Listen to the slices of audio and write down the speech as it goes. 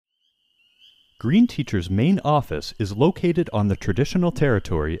Green Teacher's main office is located on the traditional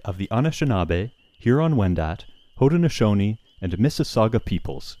territory of the Anishinaabe, Huron-Wendat, Haudenosaunee, and Mississauga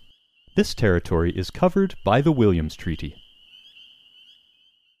peoples. This territory is covered by the Williams Treaty.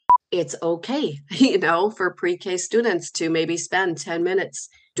 It's okay, for pre-K students to maybe spend 10 minutes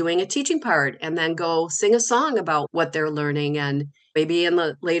doing a teaching part and then go sing a song about what they're learning, and maybe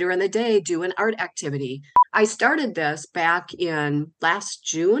later in the day do an art activity. I started this back in last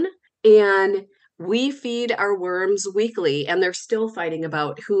June, and we feed our worms weekly, and they're still fighting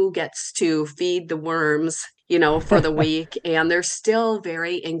about who gets to feed the worms, for the week, and they're still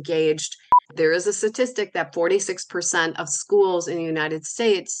very engaged. There is a statistic that 46% of schools in the United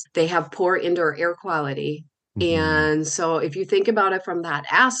States, they have poor indoor air quality. Mm-hmm. And so if you think about it from that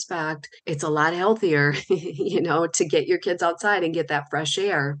aspect, it's a lot healthier, to get your kids outside and get that fresh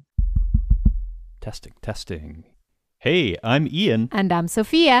air. Testing. Hey, I'm Ian. And I'm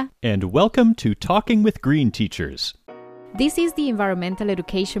Sophia. And welcome to Talking with Green Teachers. This is the Environmental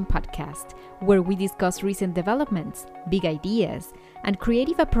Education Podcast, where we discuss recent developments, big ideas, and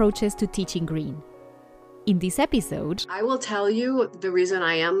creative approaches to teaching green. In this episode, I will tell you the reason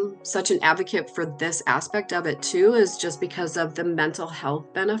I am such an advocate for this aspect of it too is just because of the mental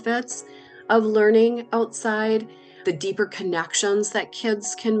health benefits of learning outside, the deeper connections that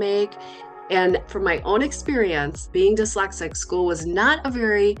kids can make. And from my own experience, being dyslexic, school was not a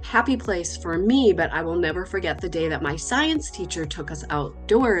very happy place for me, but I will never forget the day that my science teacher took us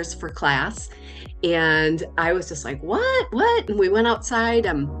outdoors for class. And I was just like, what? And we went outside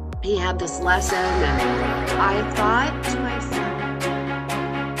and he had this lesson, and I thought to myself,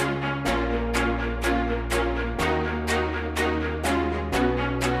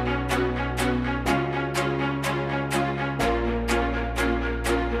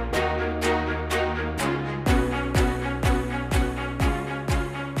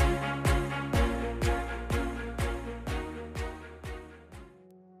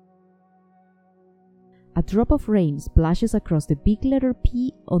 a drop of rain splashes across the big letter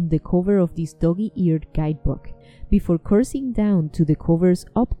P on the cover of this doggy-eared guidebook before coursing down to the cover's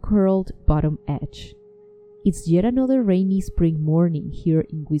up-curled bottom edge. It's yet another rainy spring morning here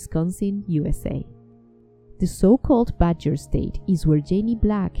in Wisconsin, USA. The so-called Badger State is where Janie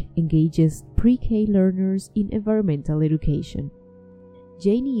Black engages pre-K learners in environmental education.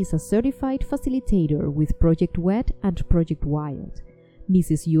 Janie is a certified facilitator with Project WET and Project WILD,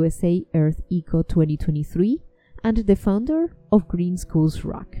 Mrs. USA Earth Eco 2023, and the founder of Green Schools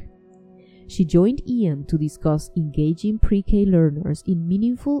Rock. She joined Ian to discuss engaging pre-K learners in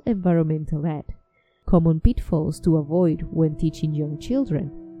meaningful environmental ed, common pitfalls to avoid when teaching young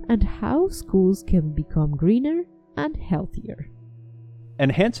children, and how schools can become greener and healthier.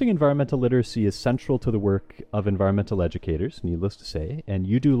 Enhancing environmental literacy is central to the work of environmental educators, needless to say, and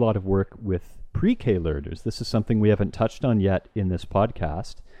you do a lot of work with pre-K learners. This is something we haven't touched on yet in this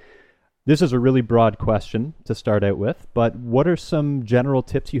podcast. This is a really broad question to start out with, but what are some general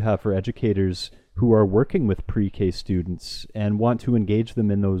tips you have for educators who are working with pre-K students and want to engage them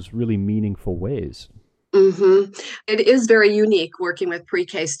in those really meaningful ways? Mm-hmm. It is very unique working with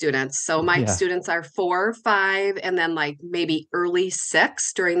pre-K students. So my students are 4, 5, and then maybe early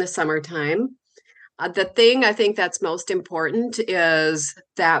 6 during the summertime. The thing I think that's most important is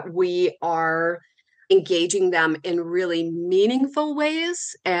that we are engaging them in really meaningful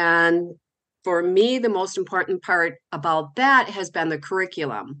ways. And for me, the most important part about that has been the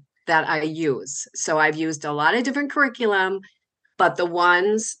curriculum that I use. So I've used a lot of different curriculum, but the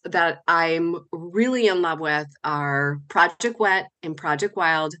ones that I'm really in love with are Project WET and Project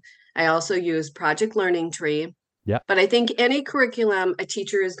WILD. I also use Project Learning Tree. Yeah. But I think any curriculum a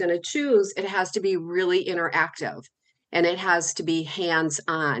teacher is going to choose, it has to be really interactive and it has to be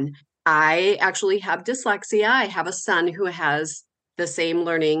hands-on. I actually have dyslexia. I have a son who has the same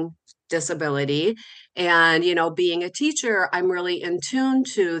learning disability. And, being a teacher, I'm really in tune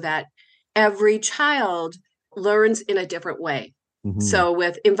to that every child learns in a different way. Mm-hmm. So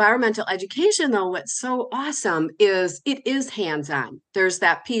with environmental education, though, what's so awesome is it is hands-on. There's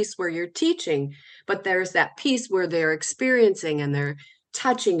that piece where you're teaching, but there's that piece where they're experiencing and they're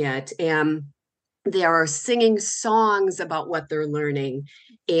touching it, and they are singing songs about what they're learning.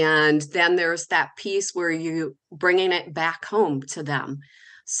 And then there's that piece where you bringing it back home to them.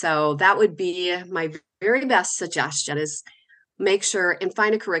 So that would be my very best suggestion is make sure and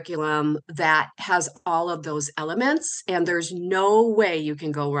find a curriculum that has all of those elements, and there's no way you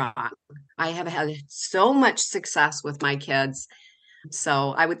can go wrong. I have had so much success with my kids.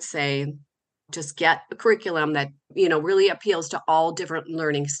 So I would say just get a curriculum that, really appeals to all different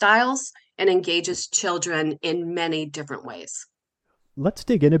learning styles and engages children in many different ways. Let's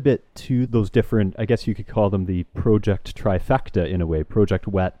dig in a bit to those different, I guess you could call them the project trifecta in a way, Project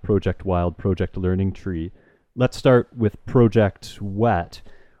Wet, Project Wild, Project Learning Tree. Let's start with Project Wet.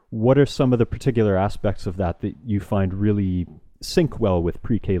 What are some of the particular aspects of that that you find really sync well with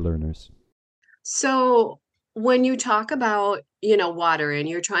pre-K learners? So when you talk about, water and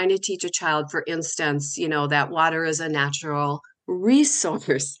you're trying to teach a child, for instance, that water is a natural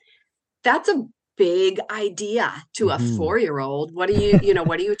resource, that's a big idea to a Hmm. 4-year-old. What are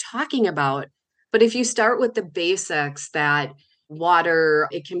you talking about? But if you start with the basics that water,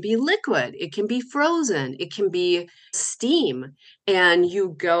 it can be liquid, it can be frozen, it can be steam, and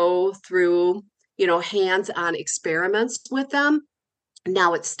you go through, hands-on experiments with them,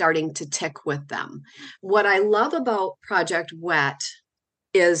 now it's starting to tick with them. What I love about Project Wet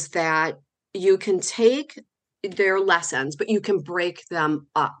is that you can take their lessons, but you can break them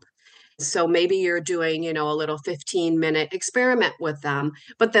up. So maybe you're doing, a little 15-minute experiment with them,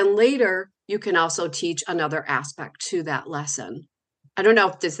 but then later you can also teach another aspect to that lesson. I don't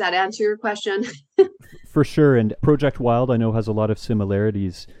know, does that answer your question? For sure. And Project Wild, I know, has a lot of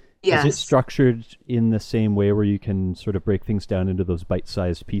similarities. Is it Yes. structured in the same way where you can sort of break things down into those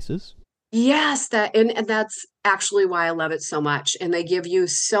bite-sized pieces? Yes, and that's actually why I love it so much. And they give you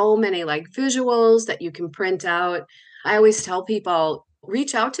so many like visuals that you can print out. I always tell people,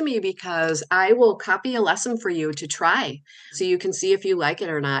 reach out to me because I will copy a lesson for you to try so you can see if you like it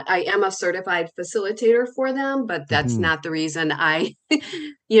or not. I am a certified facilitator for them, but that's Hmm. not the reason I,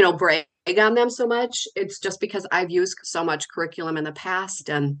 brag on them so much. It's just because I've used so much curriculum in the past,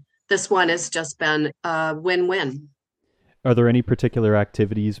 and this one has just been a win-win. Are there any particular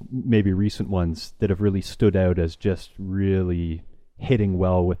activities, maybe recent ones, that have really stood out as just really hitting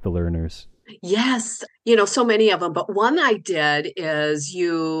well with the learners? Yes, so many of them. But one I did is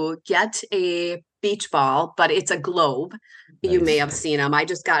you get a beach ball, but it's a globe. You may Nice. have seen them. I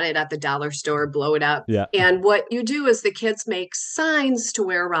just got it at the dollar store, blow it up. Yeah. And what you do is the kids make signs to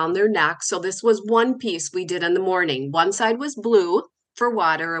wear around their neck. So this was one piece we did in the morning. One side was blue for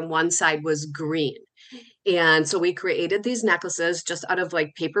water, and one side was green. And so we created these necklaces just out of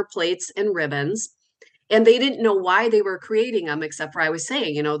like paper plates and ribbons. And they didn't know why they were creating them, except for I was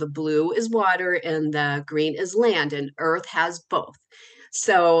saying, the blue is water and the green is land, and Earth has both.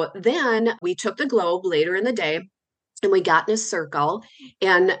 So then we took the globe later in the day and we got in a circle,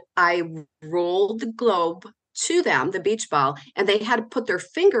 and I rolled the globe to them, the beach ball, and they had to put their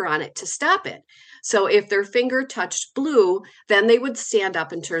finger on it to stop it. So if their finger touched blue, then they would stand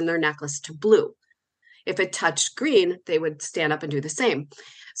up and turn their necklace to blue. If it touched green, they would stand up and do the same.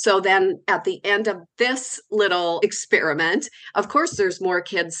 So then at the end of this little experiment, of course, there's more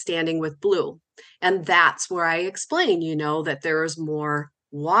kids standing with blue. And that's where I explain, that there is more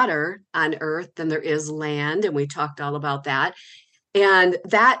water on Earth than there is land. And we talked all about that. And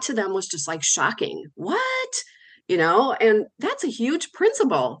that to them was just like shocking. What? And that's a huge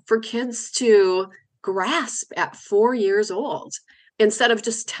principle for kids to grasp at 4 years old instead of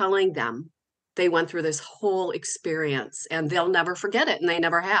just telling them. They went through this whole experience and they'll never forget it. And they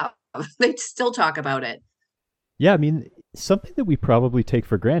never have. They still talk about it. Yeah, I mean, something that we probably take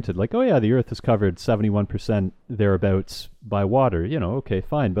for granted, like, oh yeah, the Earth is covered 71% thereabouts by water, okay,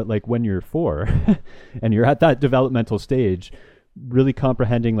 fine. But like when you're 4 and you're at that developmental stage, really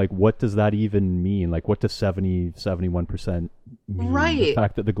comprehending like what does that even mean? Like what does 71% mean? The Right.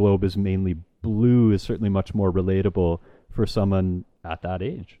 fact that the globe is mainly blue is certainly much more relatable for someone at that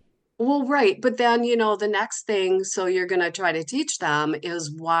age. Well, right. But then, the next thing, so you're going to try to teach them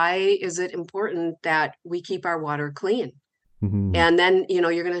is why is it important that we keep our water clean? Hmm. And then,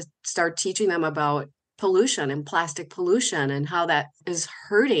 you're going to start teaching them about pollution and plastic pollution and how that is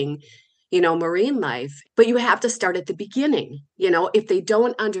hurting, marine life. But you have to start at the beginning. If they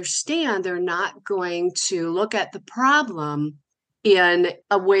don't understand, they're not going to look at the problem in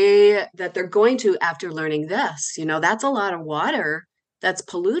a way that they're going to after learning this. That's a lot of water that's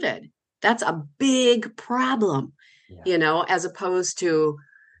polluted. That's a big problem, Yeah. as opposed to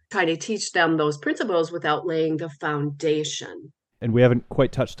try to teach them those principles without laying the foundation. And we haven't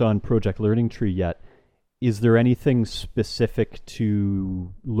quite touched on Project Learning Tree yet. Is there anything specific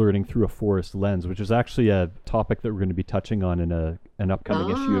to learning through a forest lens, which is actually a topic that we're going to be touching on in an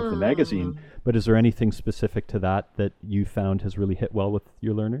upcoming issue of the Ah. magazine? But is there anything specific to that that you found has really hit well with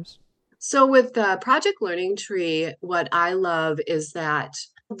your learners? So with the Project Learning Tree, what I love is that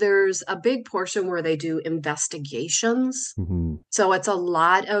there's a big portion where they do investigations. Hmm. So it's a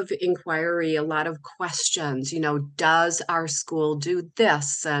lot of inquiry, a lot of questions. Does our school do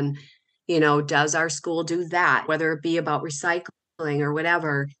this? And, does our school do that? Whether it be about recycling or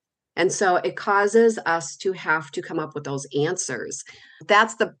whatever. And so it causes us to have to come up with those answers.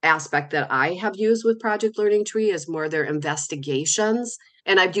 That's the aspect that I have used with Project Learning Tree, is more their investigations.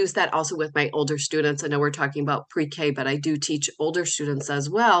 And I've used that also with my older students. I know we're talking about pre-K, but I do teach older students as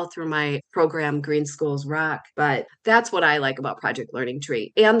well through my program, Green Schools Rock. But that's what I like about Project Learning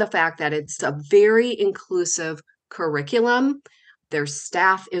Tree, and the fact that it's a very inclusive curriculum. Their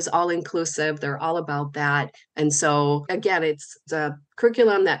staff is all inclusive. They're all about that. And so, again, it's a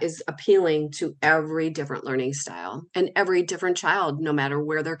curriculum that is appealing to every different learning style and every different child, no matter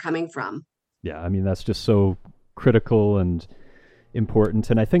where they're coming from. Yeah, I mean, that's just so critical and important.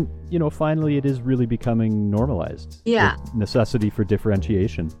 And I think, finally it is really becoming normalized. Yeah. The necessity for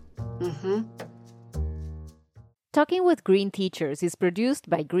differentiation. Mm-hmm. Talking with Green Teachers is produced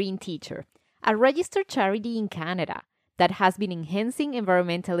by Green Teacher, a registered charity in Canada that has been enhancing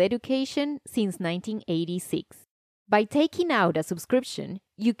environmental education since 1986. By taking out a subscription,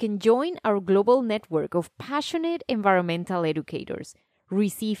 you can join our global network of passionate environmental educators,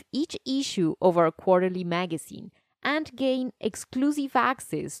 receive each issue of our quarterly magazine, and gain exclusive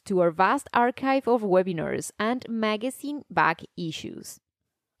access to our vast archive of webinars and magazine back issues.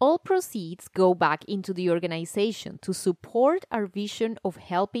 All proceeds go back into the organization to support our vision of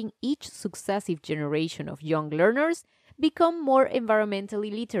helping each successive generation of young learners become more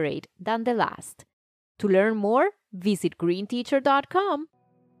environmentally literate than the last. To learn more, visit greenteacher.com.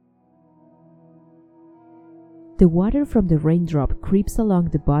 The water from the raindrop creeps along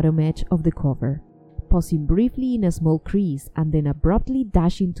the bottom edge of the cover, pausing briefly in a small crease and then abruptly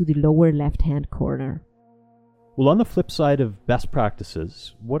dashing to the lower left-hand corner. Well, on the flip side of best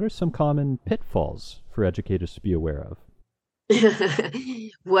practices, what are some common pitfalls for educators to be aware of?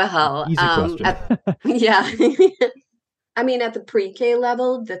 Well, easy question. Yeah. I mean, at the pre-K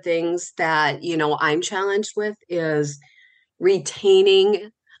level, the things that, I'm challenged with is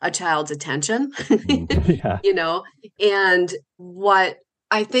retaining a child's attention, Yeah. And what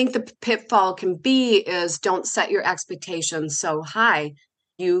I think the pitfall can be is don't set your expectations so high.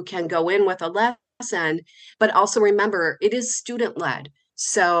 You can go in with a lesson, but also remember it is student-led.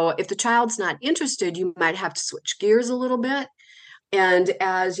 So if the child's not interested, you might have to switch gears a little bit. And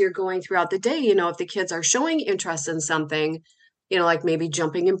as you're going throughout the day, if the kids are showing interest in something, like maybe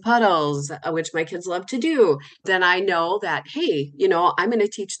jumping in puddles, which my kids love to do, then I know that, hey, I'm going to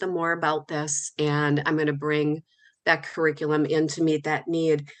teach them more about this, and I'm going to bring that curriculum in to meet that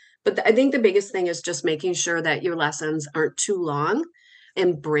need. But I think the biggest thing is just making sure that your lessons aren't too long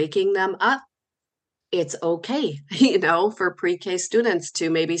and breaking them up. It's okay, for pre-K students to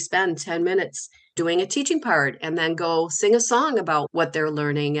maybe spend 10 minutes doing a teaching part and then go sing a song about what they're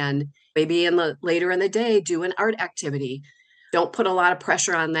learning, and maybe later in the day do an art activity. Don't put a lot of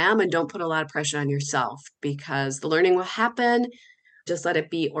pressure on them, and don't put a lot of pressure on yourself, because the learning will happen. Just let it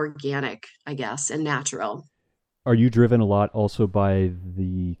be organic, I guess, and natural. Are you driven a lot also by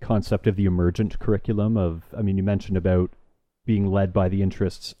the concept of the emergent curriculum you mentioned about being led by the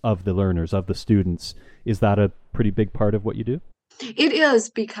interests of the learners, of the students. Is that a pretty big part of what you do? It is,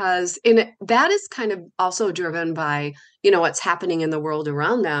 because that is kind of also driven by, what's happening in the world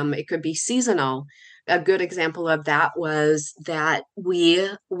around them. It could be seasonal. A good example of that was that we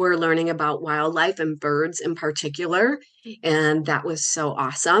were learning about wildlife and birds in particular, and that was so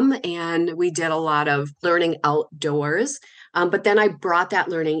awesome. And we did a lot of learning outdoors. But then I brought that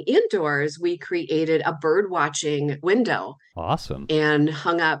learning indoors. We created a bird watching window. Awesome. And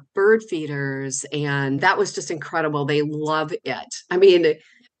hung up bird feeders. And that was just incredible. They love it. I mean,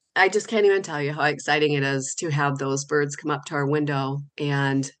 I just can't even tell you how exciting it is to have those birds come up to our window,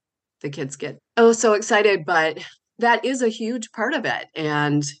 and the kids get so excited. But that is a huge part of it.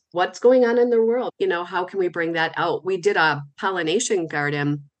 And what's going on in the world? How can we bring that out? We did a pollination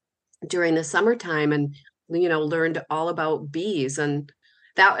garden during the summertime, and learned all about bees. And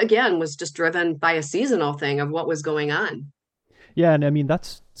that, again, was just driven by a seasonal thing of what was going on. Yeah, and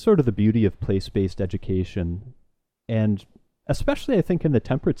that's sort of the beauty of place-based education. And especially, I think, in the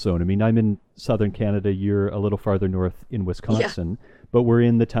temperate zone. I'm in southern Canada. You're a little farther north in Wisconsin. Yeah. But we're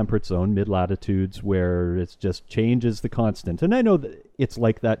in the temperate zone, mid-latitudes, where it's just change is the constant. And I know that it's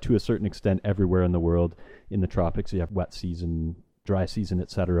like that to a certain extent everywhere in the world. In the tropics, you have wet season, dry season,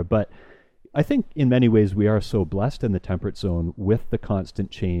 etc. But I think in many ways we are so blessed in the temperate zone with the constant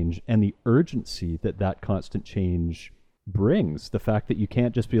change and the urgency that constant change brings. The fact that you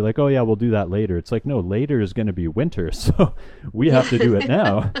can't just be like, oh yeah, we'll do that later. It's like, no, later is going to be winter, so we have to do it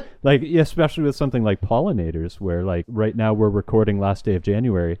now. Like, especially with something like pollinators, where like right now we're recording last day of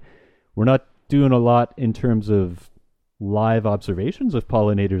January. We're not doing a lot in terms of live observations of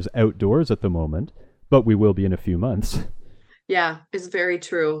pollinators outdoors at the moment, but we will be in a few months. Yeah, it's very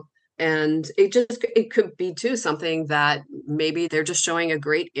true. And it could be too something that maybe they're just showing a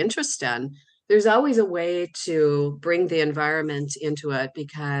great interest in. There's always a way to bring the environment into it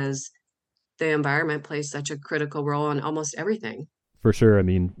because the environment plays such a critical role in almost everything. For sure. I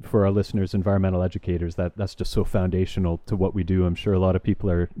mean, for our listeners, environmental educators, that's just so foundational to what we do. I'm sure a lot of people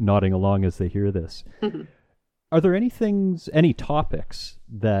are nodding along as they hear this. Are there any topics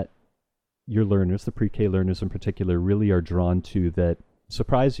that your learners, the pre-K learners in particular, really are drawn to that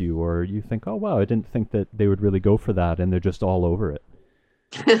surprise you, or you think, oh, wow, I didn't think that they would really go for that, and they're just all over it?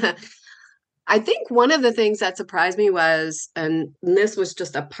 I think one of the things that surprised me was, and this was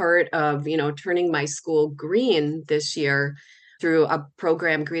just a part of, turning my school green this year through a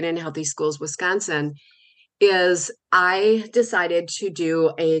program, Green and Healthy Schools Wisconsin, is I decided to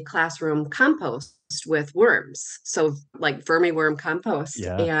do a classroom compost with worms. So like vermiworm compost.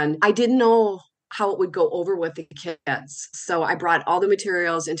 Yeah. And I didn't know how it would go over with the kids. So I brought all the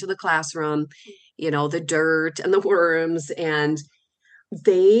materials into the classroom, the dirt and the worms, and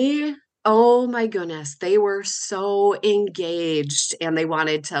oh my goodness, they were so engaged and they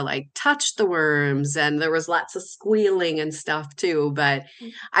wanted to like touch the worms, and there was lots of squealing and stuff too. But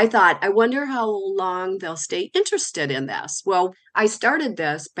I thought, I wonder how long they'll stay interested in this. Well, I started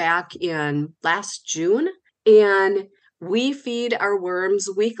this back in last June, and we feed our worms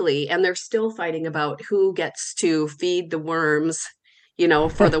weekly, and they're still fighting about who gets to feed the worms,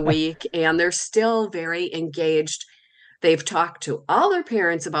 for the week. And they're still very engaged. They've talked to all their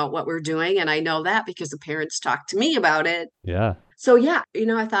parents about what we're doing. And I know that because the parents talked to me about it. Yeah. So yeah,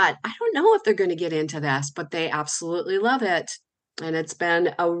 I thought, I don't know if they're going to get into this, but they absolutely love it. And it's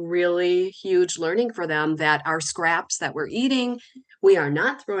been a really huge learning for them that our scraps that we're eating, we are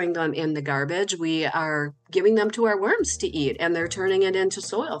not throwing them in the garbage. We are giving them to our worms to eat, and they're turning it into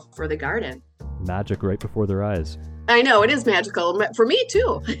soil for the garden. Magic right before their eyes. I know, it is magical for me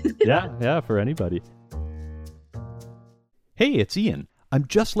too. Yeah, for anybody. Hey, it's Ian. I'm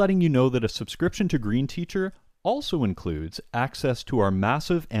just letting you know that a subscription to Green Teacher also includes access to our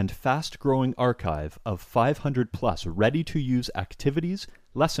massive and fast-growing archive of 500 plus ready-to-use activities,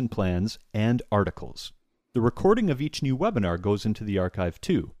 lesson plans, and articles. The recording of each new webinar goes into the archive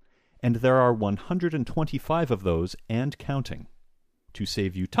too, and there are 125 of those and counting. To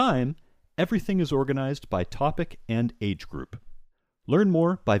save you time, everything is organized by topic and age group. Learn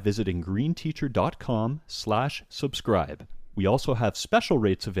more by visiting greenteacher.com/subscribe. We also have special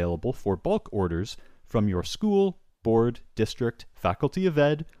rates available for bulk orders from your school, board, district, faculty of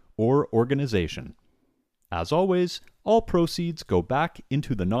ed, or organization. As always, all proceeds go back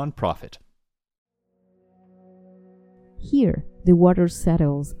into the nonprofit. Here, the water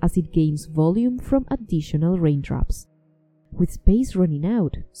settles as it gains volume from additional raindrops. With space running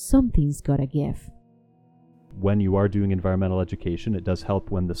out, something's gotta give. When you are doing environmental education, it does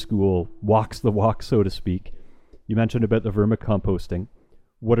help when the school walks the walk, so to speak. You mentioned about the vermicomposting.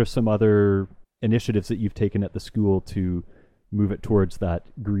 What are some other initiatives that you've taken at the school to move it towards that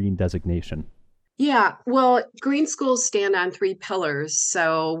green designation? Yeah, well, green schools stand on 3 pillars.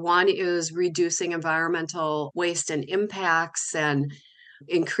 So one is reducing environmental waste and impacts and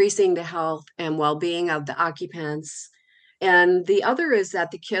increasing the health and well-being of the occupants. And the other is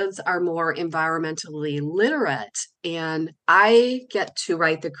that the kids are more environmentally literate. And I get to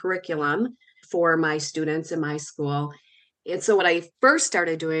write the curriculum for my students in my school. And so what I first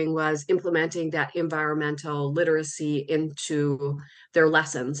started doing was implementing that environmental literacy into their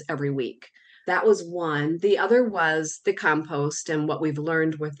lessons every week. That was one. The other was the compost and what we've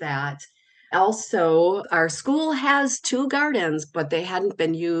learned with that. Also, our school has 2 gardens, but they hadn't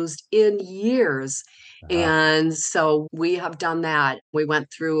been used in years. And so we have done that. We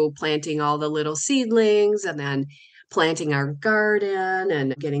went through planting all the little seedlings and then planting our garden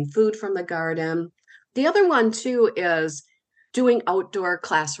and getting food from the garden. The other one too is doing outdoor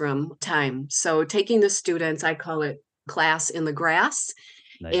classroom time. So taking the students, I call it class in the grass,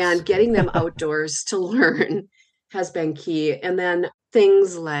 Nice. and getting them outdoors to learn has been key. And then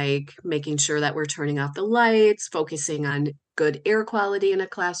things like making sure that we're turning off the lights, focusing on good air quality in a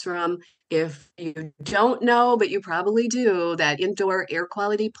classroom. If you don't know, but you probably do, that indoor air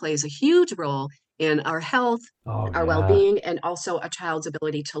quality plays a huge role in our health, our well-being, and also a child's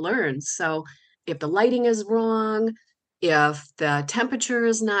ability to learn. So if the lighting is wrong, if the temperature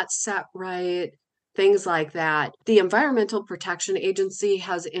is not set right, things like that. The Environmental Protection Agency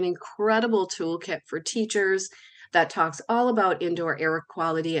has an incredible toolkit for teachers that talks all about indoor air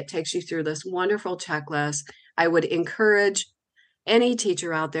quality. It takes you through this wonderful checklist. I would encourage any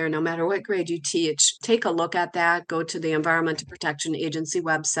teacher out there, no matter what grade you teach, take a look at that. Go to the Environmental Protection Agency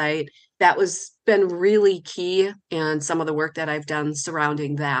website. That was been really key in some of the work that I've done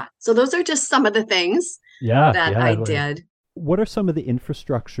surrounding that. So those are just some of the things that I did. What are some of the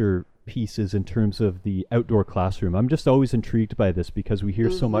infrastructure pieces in terms of the outdoor classroom? I'm just always intrigued by this because we hear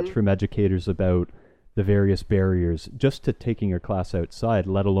so much from educators about the various barriers just to taking your class outside,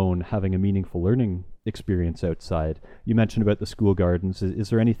 let alone having a meaningful learning experience outside. You mentioned about the school gardens. Is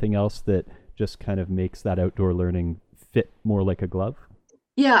there anything else that just kind of makes that outdoor learning fit more like a glove?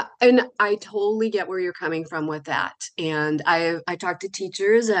 Yeah, and I totally get where you're coming from with that. And I talk to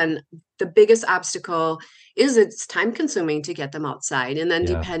teachers, and the biggest obstacle is it's time consuming to get them outside. And then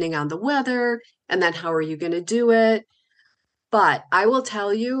depending on the weather, and then how are you going to do it? But I will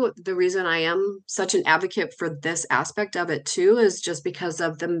tell you, the reason I am such an advocate for this aspect of it too is just because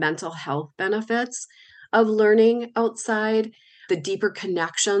of the mental health benefits of learning outside, the deeper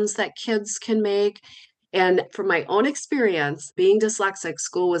connections that kids can make. And from my own experience, being dyslexic,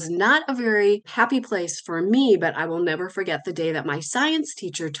 school was not a very happy place for me, but I will never forget the day that my science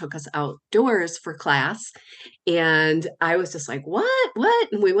teacher took us outdoors for class. And I was just like, what?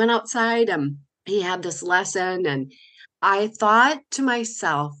 And we went outside and he had this lesson, and I thought to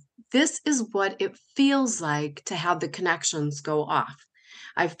myself, this is what it feels like to have the connections go off.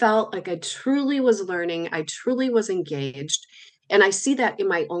 I felt like I truly was learning. I truly was engaged. And I see that in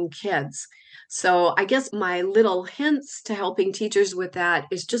my own kids. So I guess my little hints to helping teachers with that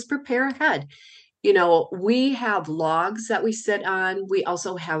is just prepare ahead. You know, we have logs that we sit on. We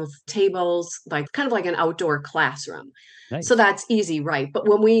also have tables, like kind of like an outdoor classroom. Nice. So that's easy, right? But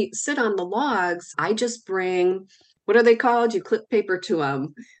when we sit on the logs, I just bring, what are they called? You clip paper to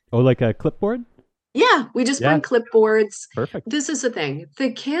them. Oh, like a clipboard? Yeah, we just bring clipboards. Perfect. This is the thing.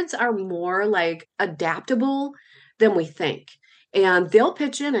 The kids are more like adaptable than we think, and they'll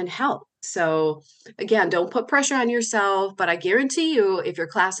pitch in and help. So again, don't put pressure on yourself, but I guarantee you, if your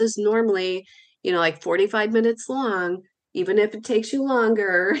class is normally, like 45 minutes long, even if it takes you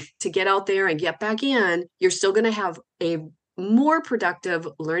longer to get out there and get back in, you're still going to have a more productive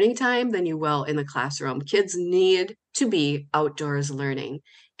learning time than you will in the classroom. Kids need to be outdoors learning.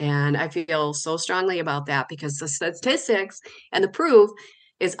 And I feel so strongly about that because the statistics and the proof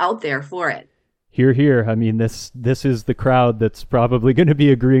is out there for it. Hear, hear. I mean, this is the crowd that's probably going to be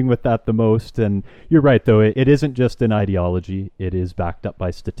agreeing with that the most. And you're right, though. It isn't just an ideology. It is backed up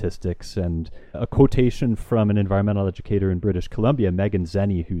by statistics. And a quotation from an environmental educator in British Columbia, Megan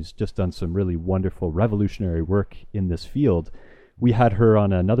Zenny, who's just done some really wonderful revolutionary work in this field. We had her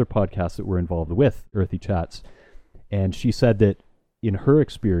on another podcast that we're involved with, Earthy Chats. And she said that in her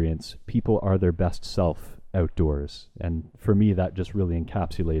experience, people are their best self outdoors. And for me, that just really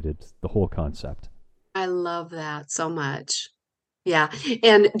encapsulated the whole concept. I love that so much. Yeah.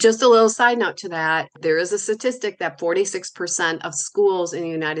 And just a little side note to that, there is a statistic that 46% of schools in the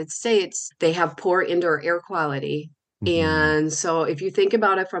United States, they have poor indoor air quality. And so if you think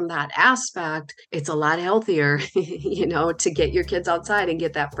about it from that aspect, it's a lot healthier, to get your kids outside and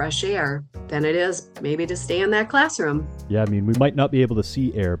get that fresh air than it is maybe to stay in that classroom. Yeah, I mean, we might not be able to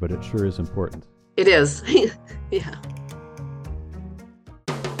see air, but it sure is important. It is. Yeah.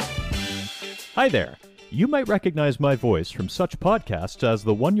 Hi there. You might recognize my voice from such podcasts as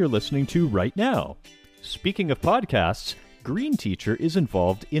the one you're listening to right now. Speaking of podcasts, Green Teacher is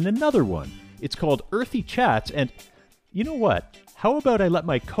involved in another one. It's called Earthy Chats, and you know what? How about I let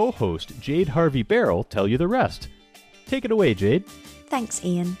my co-host, Jade Harvey Barrell, tell you the rest? Take it away, Jade. Thanks,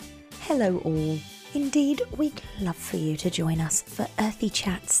 Ian. Hello, all. Indeed, we'd love for you to join us for Earthy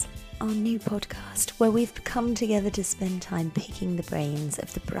Chats, our new podcast where we've come together to spend time picking the brains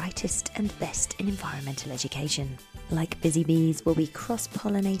of the brightest and best in environmental education. Like busy bees, we'll be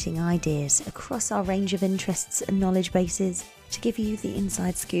cross-pollinating ideas across our range of interests and knowledge bases to give you the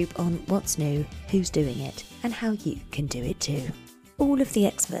inside scoop on what's new, who's doing it, and how you can do it too. All of the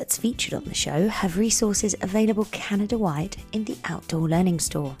experts featured on the show have resources available Canada-wide in the Outdoor Learning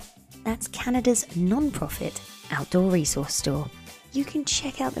Store. That's Canada's non-profit outdoor resource store. You can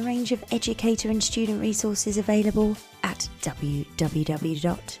check out the range of educator and student resources available at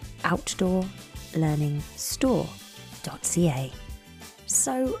www.outdoorlearningstore.ca.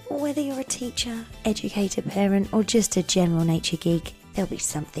 So whether you're a teacher, educator, parent, or just a general nature geek, there'll be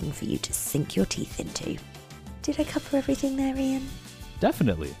something for you to sink your teeth into. Did I cover everything there, Ian?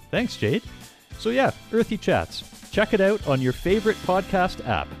 Definitely. Thanks, Jade. So yeah, Earthy Chats. Check it out on your favorite podcast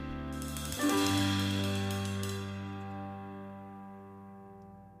app.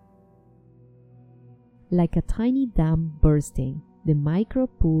 Like a tiny dam bursting, the micro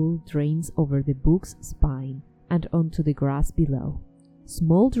pool drains over the book's spine, and onto the grass below.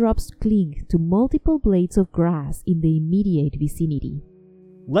 Small drops cling to multiple blades of grass in the immediate vicinity.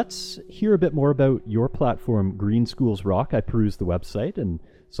 Let's hear a bit more about your platform, Green Schools Rock. I perused the website and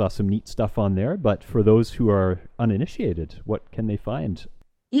saw some neat stuff on there, but for those who are uninitiated, what can they find?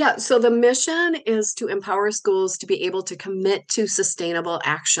 Yeah, so the mission is to empower schools to be able to commit to sustainable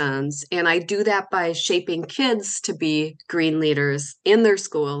actions. And I do that by shaping kids to be green leaders in their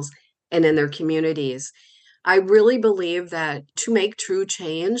schools and in their communities. I really believe that to make true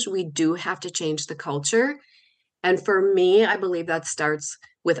change, we do have to change the culture. And for me, I believe that starts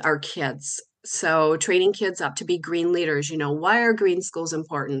with our kids. So training kids up to be green leaders. Why are green schools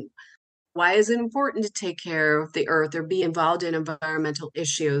important? Why is it important to take care of the earth or be involved in environmental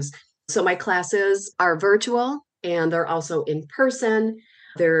issues? So my classes are virtual and they're also in person.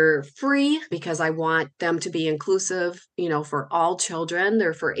 They're free because I want them to be inclusive, for all children.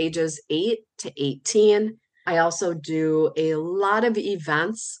 They're for ages 8 to 18. I also do a lot of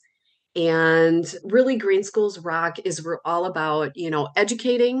events. And really, Green Schools Rock is all about,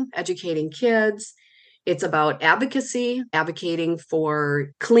 educating kids. It's about advocacy, advocating for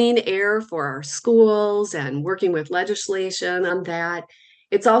clean air for our schools and working with legislation on that.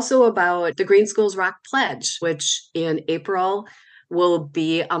 It's also about the Green Schools Rock Pledge, which in April will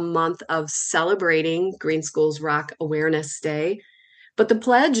be a month of celebrating Green Schools Rock Awareness Day. But the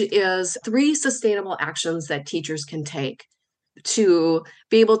pledge is 3 sustainable actions that teachers can take to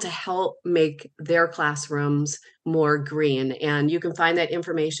be able to help make their classrooms more green. And you can find that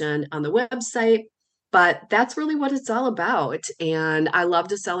information on the website. But that's really what it's all about. And I love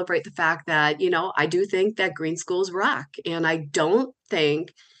to celebrate the fact that, I do think that green schools rock. And I don't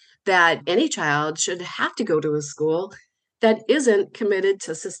think that any child should have to go to a school that isn't committed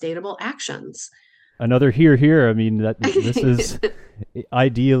to sustainable actions. Another here. I mean, this is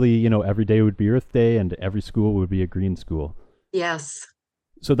ideally, every day would be Earth Day and every school would be a green school. Yes.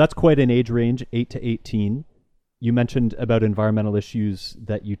 So that's quite an age range, 8 to 18. You mentioned about environmental issues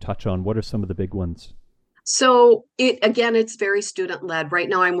that you touch on. What are some of the big ones? So it's very student-led. Right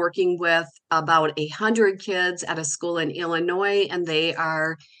now I'm working with about 100 kids at a school in Illinois, and they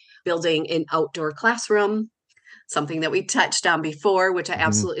are building an outdoor classroom, something that we touched on before, which I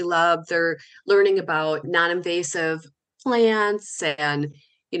absolutely love. They're learning about non-invasive plants and,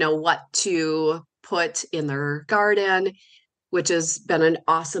 what to put in their garden, which has been an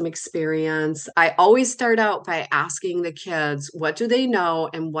awesome experience. I always start out by asking the kids, what do they know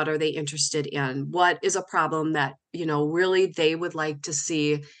and what are they interested in? What is a problem that, really they would like to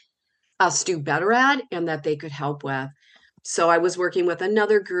see us do better at and that they could help with? So I was working with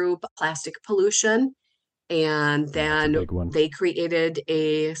another group, plastic pollution, and then they created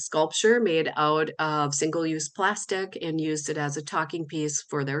a sculpture made out of single-use plastic and used it as a talking piece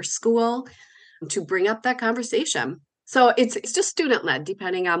for their school to bring up that conversation. So it's just student-led,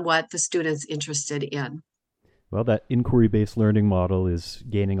 depending on what the student's interested in. Well, that inquiry-based learning model is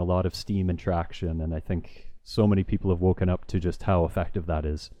gaining a lot of steam and traction, and I think so many people have woken up to just how effective that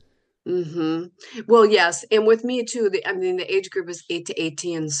is. Mm-hmm. Well, yes. And with me too, the age group is 8 to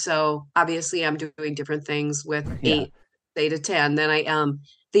 18. So obviously I'm doing different things with 8 to 10 than I am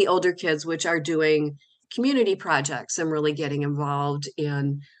the older kids, which are doing community projects and really getting involved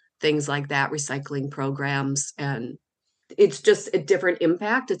in things like that, recycling programs. And it's just a different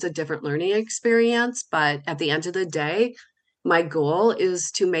impact. It's a different learning experience. But at the end of the day, my goal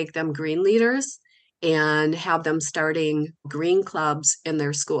is to make them green leaders and have them starting green clubs in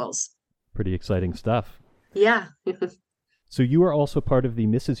their schools. Pretty exciting stuff. Yeah. So you are also part of the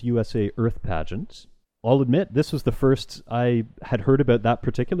Mrs. USA Earth pageant. I'll admit, this was the first I had heard about that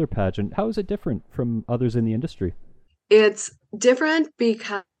particular pageant. How is it different from others in the industry? It's different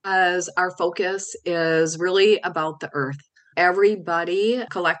because our focus is really about the earth. Everybody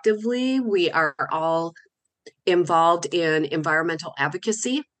collectively, we are all involved in environmental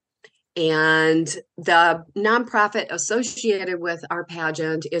advocacy. And the nonprofit associated with our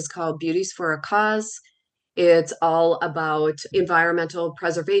pageant is called Beauties for a Cause. It's all about environmental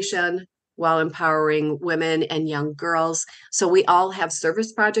preservation while empowering women and young girls. So we all have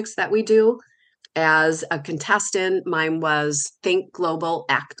service projects that we do. As a contestant, mine was Think Global,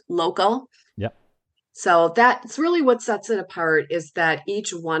 Act Local. Yep. So that's really what sets it apart, is that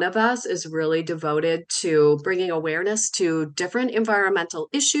each one of us is really devoted to bringing awareness to different environmental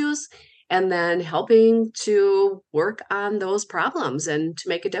issues and then helping to work on those problems and to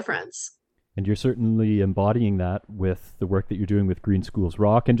make a difference. And you're certainly embodying that with the work that you're doing with Green Schools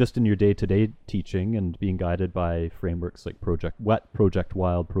Rock and just in your day-to-day teaching and being guided by frameworks like Project WET, Project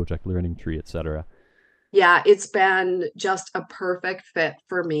WILD, Project Learning Tree, etc. Yeah, it's been just a perfect fit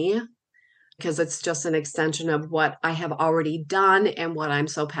for me because it's just an extension of what I have already done and what I'm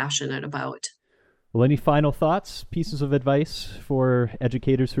so passionate about. Well, any final thoughts, pieces of advice for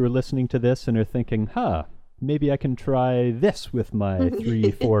educators who are listening to this and are thinking, maybe I can try this with my 3,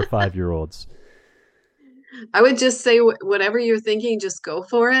 4, 5-year-olds? I would just say whatever you're thinking, just go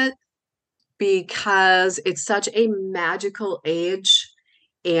for it, because it's such a magical age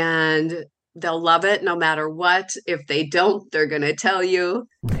and they'll love it no matter what. If they don't, they're going to tell you.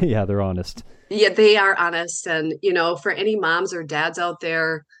 Yeah, they're honest. Yeah, they are honest. And, for any moms or dads out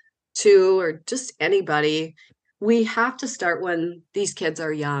there too, or just anybody, we have to start when these kids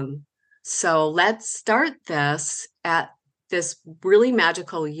are young. So let's start this at this really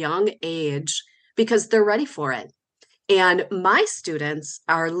magical young age, because they're ready for it. And my students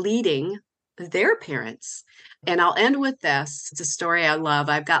are leading their parents. And I'll end with this. It's a story I love.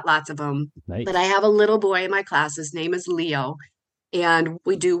 I've got lots of them. Nice. But I have a little boy in my class. His name is Leo. And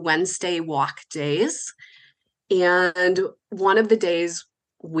we do Wednesday walk days. And one of the days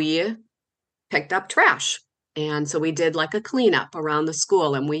we picked up trash. And so we did like a cleanup around the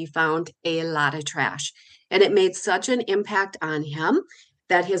school, and we found a lot of trash. And it made such an impact on him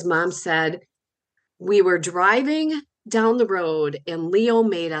that his mom said, we were driving down the road and Leo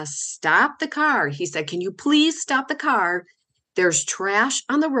made us stop the car. He said, can you please stop the car? There's trash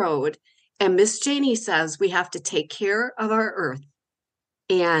on the road. And Miss Janie says we have to take care of our earth.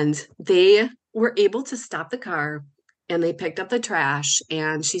 And they were able to stop the car and they picked up the trash.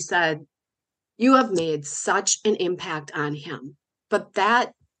 And she said, you have made such an impact on him. But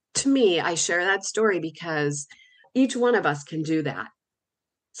that, to me, I share that story because each one of us can do that.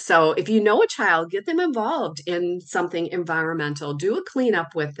 So if you know a child, get them involved in something environmental, do a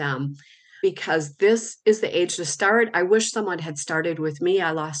cleanup with them, because this is the age to start. I wish someone had started with me.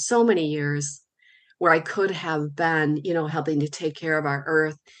 I lost so many years where I could have been, helping to take care of our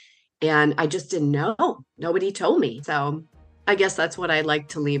earth. And I just didn't know. Nobody told me. So I guess that's what I'd like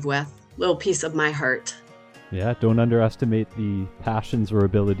to leave with, a little piece of my heart. Yeah, don't underestimate the passions or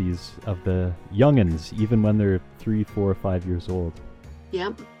abilities of the youngins, even when they're 3, 4, 5 years old.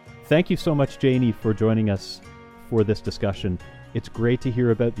 Yep. Thank you so much, Janie, for joining us for this discussion. It's great to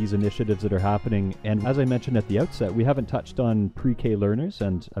hear about these initiatives that are happening. And as I mentioned at the outset, we haven't touched on pre-K learners,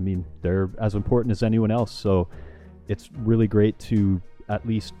 and I mean, they're as important as anyone else. So it's really great to at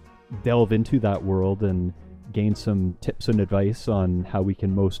least delve into that world and gain some tips and advice on how we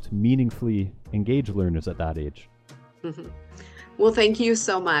can most meaningfully engage learners at that age. Mm-hmm. Well, thank you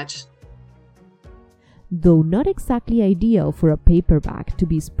so much. Though not exactly ideal for a paperback to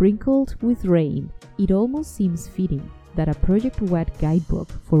be sprinkled with rain, it almost seems fitting that a Project WET guidebook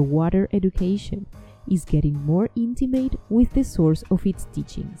for water education is getting more intimate with the source of its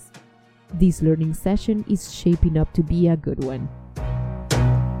teachings. This learning session is shaping up to be a good one.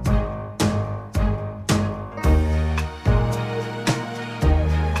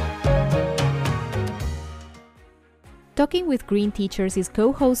 Talking with Green Teachers is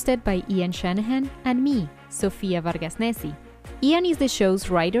co-hosted by Ian Shanahan and me, Sofia Vargas-Nesi. Ian is the show's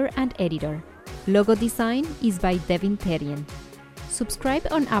writer and editor. Logo design is by Devin Terrien. Subscribe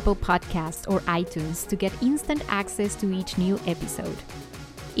on Apple Podcasts or iTunes to get instant access to each new episode.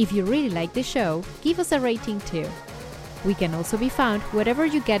 If you really like the show, give us a rating too. We can also be found wherever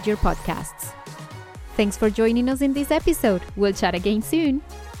you get your podcasts. Thanks for joining us in this episode. We'll chat again soon.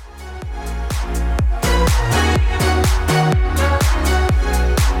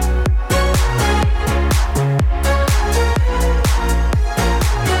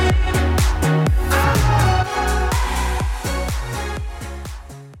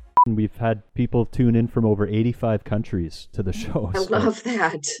 We've had people tune in from over 85 countries to the show. I love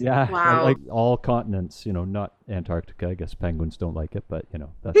that. Yeah, wow. Like all continents, not Antarctica. I guess penguins don't like it, but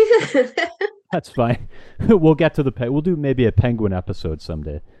that's fine. We'll get to we'll do maybe a penguin episode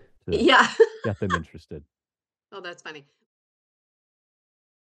someday to yeah. get them interested. Oh, that's funny.